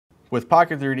With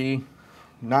Pocket 3D,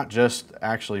 not just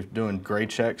actually doing grade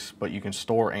checks, but you can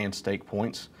store and stake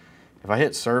points. If I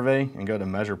hit survey and go to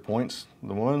measure points,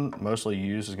 the one mostly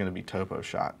used is going to be Topo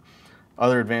Shot.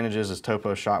 Other advantages is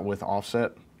Topo Shot with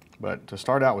offset, but to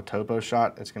start out with Topo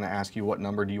Shot, it's going to ask you what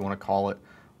number do you want to call it,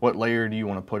 what layer do you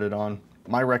want to put it on.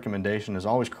 My recommendation is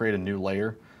always create a new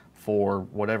layer for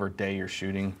whatever day you're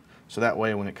shooting, so that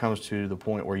way when it comes to the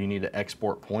point where you need to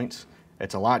export points,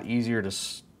 it's a lot easier to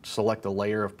select the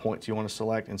layer of points you want to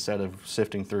select instead of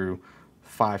sifting through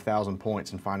 5,000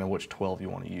 points and finding which 12 you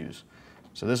want to use.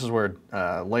 So this is where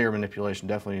layer manipulation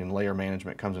definitely and layer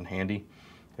management comes in handy.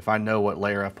 If I know what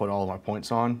layer I've put all of my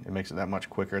points on, it makes it that much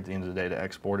quicker at the end of the day to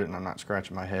export it, and I'm not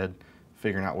scratching my head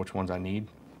figuring out which ones I need.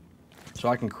 So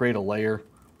I can create a layer,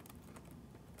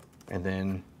 and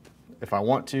then if I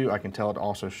want to, I can tell it to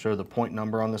also show the point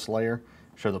number on this layer,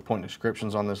 show the point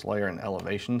descriptions on this layer and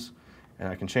elevations, and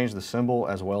I can change the symbol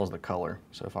as well as the color.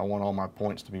 So if I want all my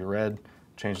points to be red,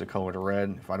 change the color to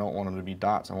red. If I don't want them to be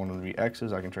dots, I want them to be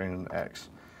X's, I can change them to X.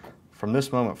 From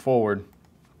this moment forward,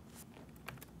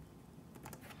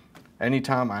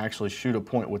 anytime I actually shoot a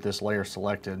point with this layer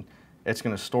selected, it's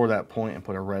going to store that point and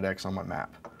put a red X on my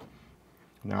map.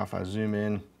 Now if I zoom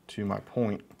in to my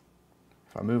point,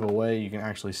 if I move away, you can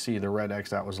actually see the red X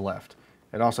that was left.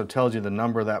 It also tells you the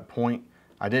number of that point.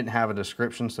 I didn't have a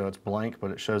description, so it's blank,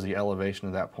 but it shows the elevation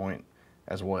of that point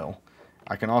as well.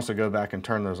 I can also go back and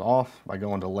turn those off by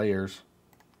going to layers,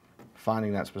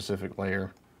 finding that specific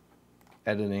layer,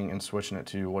 editing and switching it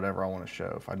to whatever I want to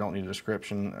show. If I don't need a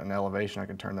description and elevation, I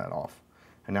can turn that off.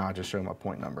 And now I just show my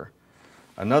point number.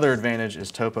 Another advantage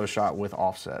is Topo Shot with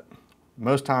offset.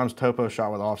 Most times Topo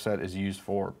Shot with offset is used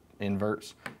for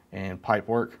inverts and pipe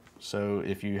work. So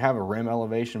if you have a rim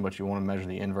elevation but you want to measure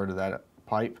the invert of that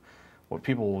pipe, what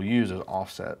people will use is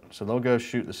offset. So they'll go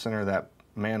shoot the center of that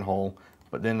manhole,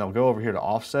 but then they'll go over here to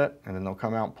offset, and then they'll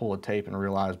come out and pull a tape and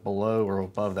realize below or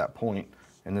above that point,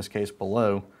 in this case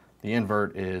below, the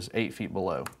invert is 8 feet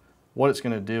below. What it's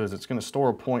going to do is it's going to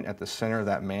store a point at the center of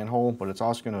that manhole, but it's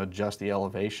also going to adjust the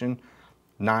elevation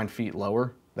 9 feet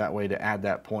lower. That way to add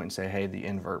that point and say, hey, the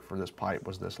invert for this pipe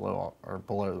was this low or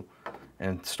below,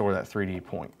 and store that 3D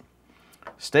point.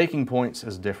 Staking points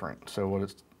is different. So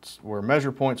where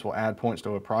measure points will add points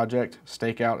to a project,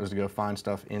 stakeout is to go find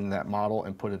stuff in that model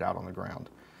and put it out on the ground.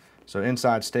 So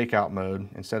inside stakeout mode,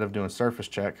 instead of doing surface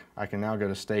check, I can now go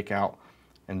to stakeout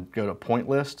and go to point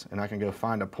list, and I can go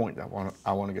find a point that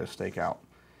I want to go stake out.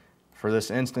 For this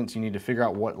instance, you need to figure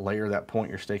out what layer that point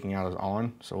you're staking out is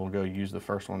on. So we'll go use the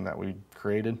first one that we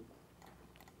created,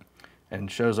 and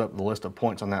it shows up the list of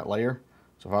points on that layer.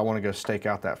 So if I want to go stake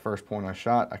out that first point I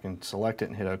shot, I can select it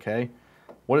and hit OK.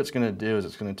 What it's going to do is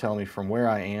it's going to tell me from where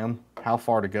I am, how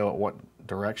far to go at what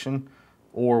direction,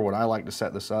 or what I like to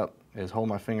set this up is hold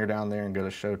my finger down there and go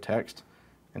to show text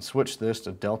and switch this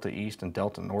to delta east and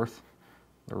delta north.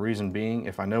 The reason being,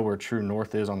 if I know where true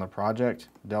north is on the project,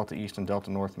 delta east and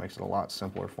delta north makes it a lot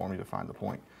simpler for me to find the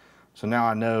point. So now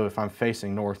I know if I'm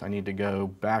facing north, I need to go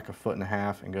back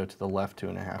 1.5 feet and go to the left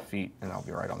 2.5 feet, and I'll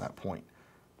be right on that point.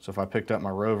 So if I picked up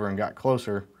my rover and got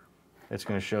closer, it's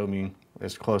going to show me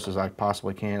as close as I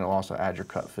possibly can. It'll also add your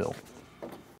cut fill.